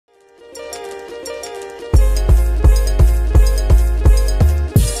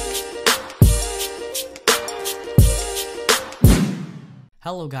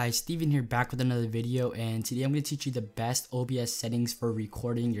Hello guys, Steven here back with another video, and today I'm going to teach you the best OBS settings for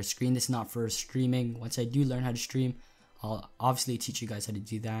recording your screen. This is not for streaming. Once I do learn how to stream, I'll obviously teach you guys how to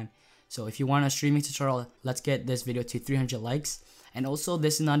do that. So if you want a streaming tutorial, let's get this video to 300 likes. And also,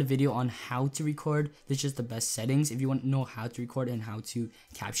 this is not a video on how to record, this is just the best settings. If you want to know how to record and how to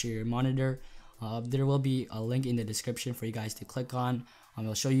capture your monitor, there will be a link in the description for you guys to click on.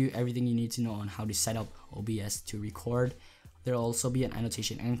 It'll show you everything you need to know on how to set up OBS to record. There will also be an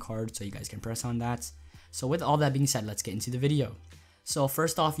annotation end card, so you guys can press on that. So with all that being said, let's get into the video. So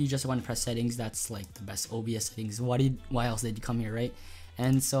first off, you just want to press settings. That's like the best OBS settings. Why else did you come here, right?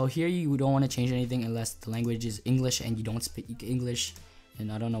 And so here you don't want to change anything unless the language is English and you don't speak English.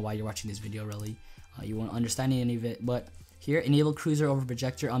 And I don't know why you're watching this video really. You won't understand any of it. But here, enable cruiser over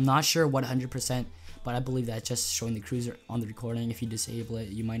projector. I'm not sure what 100%, but I believe that's just showing the cruiser on the recording. If you disable it,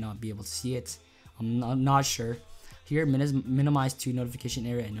 you might not be able to see it. I'm not sure. Here, minimize to notification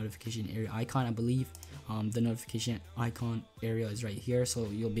area and notification area icon. I believe the notification icon area is right here, so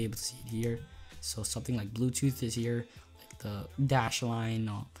you'll be able to see it here. So something like Bluetooth is here, like the dash line,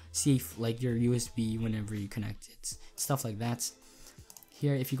 safe like your USB whenever you connect it, stuff like that.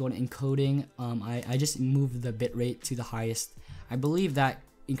 Here, if you go to encoding, I just moved the bitrate to the highest. I believe that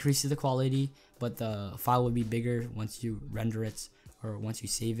increases the quality, but the file will be bigger once you render it or once you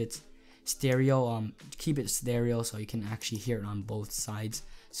save it. Stereo, keep it stereo so you can actually hear it on both sides.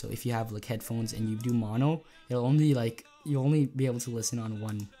 So if you have like headphones and you do mono, you'll only be able to listen on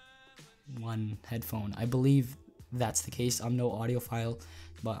one headphone. I believe that's the case. I'm no audiophile,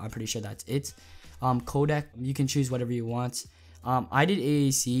 but I'm pretty sure that's it. Codec, you can choose whatever you want. I did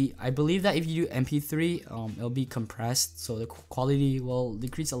AAC. I believe that if you do MP3, it'll be compressed, so the quality will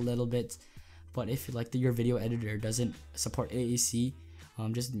decrease a little bit. But if your video editor doesn't support AAC,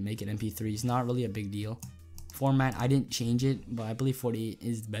 just make it MP3. It's not really a big deal. Format, I didn't change it, but I believe 48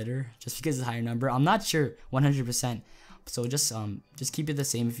 is better just because it's a higher number. I'm not sure 100%, so just keep it the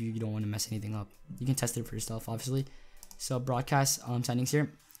same if you don't want to mess anything up. You can test it for yourself, obviously. So broadcast settings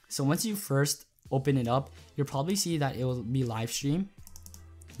here. So once you first open it up, you'll probably see that it will be live stream.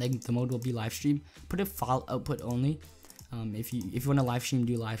 Like the mode will be live stream. Put a file output only. If you want to live stream,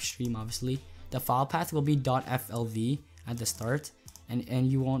 do live stream. Obviously, the file path will be .flv at the start.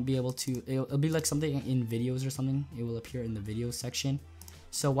 And you won't be able to, it'll be like something in videos or something. It will appear in the video section.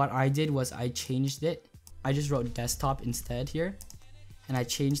 So what I did was I changed it. I just wrote desktop instead here. And I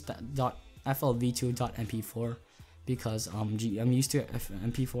changed that .flv to .mp4 because I'm used to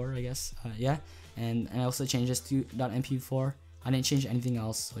mp4, I guess. Yeah. And I also changed this to .mp4. I didn't change anything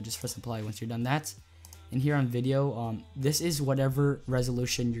else, so just press apply once you're done that. And here on video, this is whatever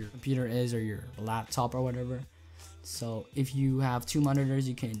resolution your computer is or your laptop or whatever. So if you have two monitors,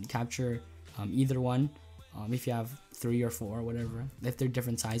 you can capture either one. If you have 3 or 4 or whatever, if they're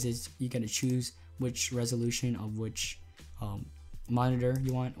different sizes, you gotta choose which resolution of which monitor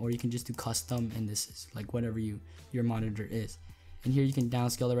you want, or you can just do custom, and this is like whatever your monitor is. And here you can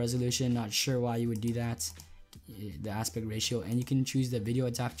downscale the resolution. Not sure why you would do that. The aspect ratio, and you can choose the video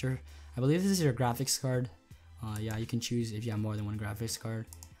adapter. I believe this is your graphics card. Yeah, you can choose if you have more than one graphics card.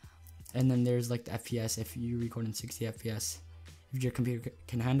 And then there's like the FPS if you record in 60 FPS, if your computer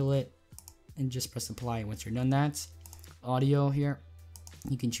can handle it, and just press apply once you're done that. Audio here,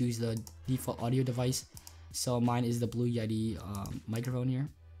 you can choose the default audio device. So mine is the Blue Yeti microphone here,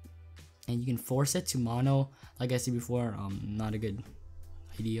 and you can force it to mono. Like I said before, not a good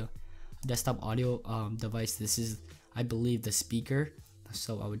idea. Desktop audio device, this is I believe the speaker,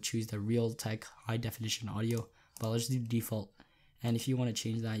 so I would choose the Realtek high definition audio, but I'll just do default. And if you want to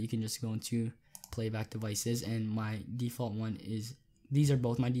change that, you can just go into playback devices, and my default one is, these are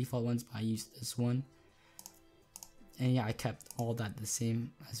both my default ones, but I used this one. And yeah, I kept all that the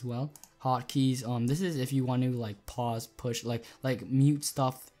same as well. Hotkeys, this is if you want to like pause, push, like mute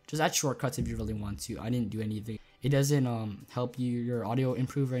stuff. Just add shortcuts if you really want to. I didn't do anything. It doesn't help your audio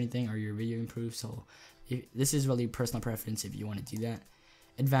improve or anything, or your video improve. So this is really personal preference if you want to do that.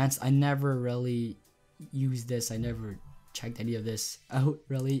 Advanced, I never really used this. I never checked any of this out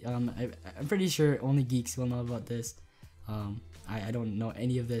really. I'm pretty sure only geeks will know about this. I don't know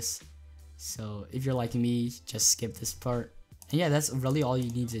any of this, so if you're like me, just skip this part. And yeah, that's really all you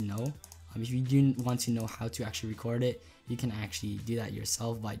need to know. If you do want to know how to actually record it, you can actually do that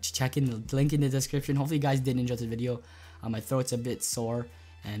yourself by checking the link in the description. Hopefully you guys did enjoy the video. My throat's a bit sore,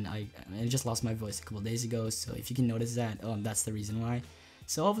 and I just lost my voice a couple days ago, so if you can notice that, that's the reason why.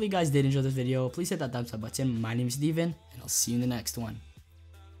 So hopefully you guys did enjoy this video. Please hit that thumbs up button. My name is Steven, and I'll see you in the next one.